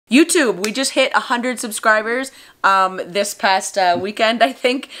YouTube, we just hit 100 subscribers this past weekend, I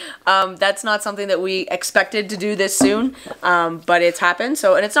think. That's not something that we expected to do this soon, but it's happened.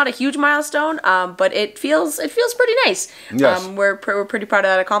 So, and it's not a huge milestone, but it feels pretty nice. Yes. We're pretty proud of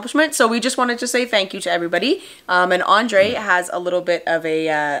that accomplishment. So we just wanted to say thank you to everybody. And Andre has a little bit of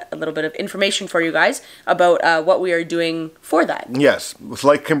information for you guys about what we are doing for that. Yes,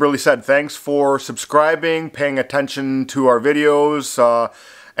 like Kimberly said, thanks for subscribing, paying attention to our videos,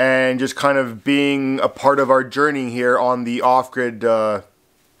 and just kind of being a part of our journey here on the Offgrid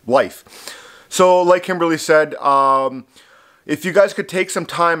life. So, like Kimberly said, if you guys could take some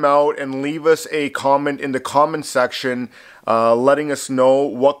time out and leave us a comment in the comment section, letting us know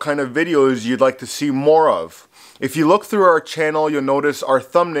what kind of videos you'd like to see more of. If you look through our channel, you'll notice our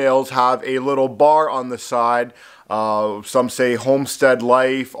thumbnails have a little bar on the side. Some say Homestead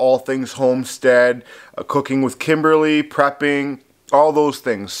Life, all things Homestead, cooking with Kimberly, prepping, all those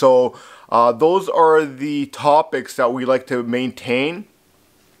things. So those are the topics that we like to maintain.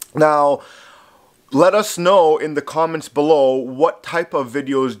 Now, let us know in the comments below what type of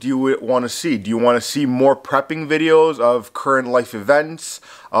videos do you want to see. Do you want to see more prepping videos of current life events,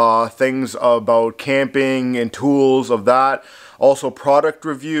 things about camping and tools of that? Also product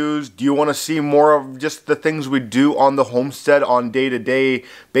reviews. Do you want to see more of just the things we do on the homestead on day-to-day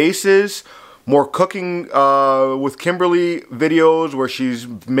basis? More cooking with Kimberly videos where she's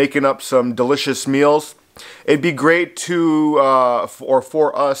making up some delicious meals. It'd be great to, or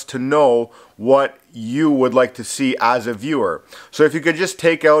for us to know what you would like to see as a viewer. So if you could just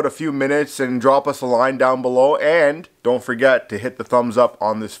take out a few minutes and drop us a line down below, and don't forget to hit the thumbs up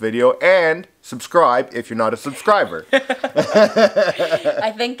on this video and subscribe if you're not a subscriber.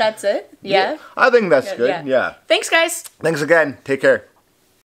 I think that's it. Yeah? I think that's good. Yeah. Thanks, guys. Thanks again. Take care.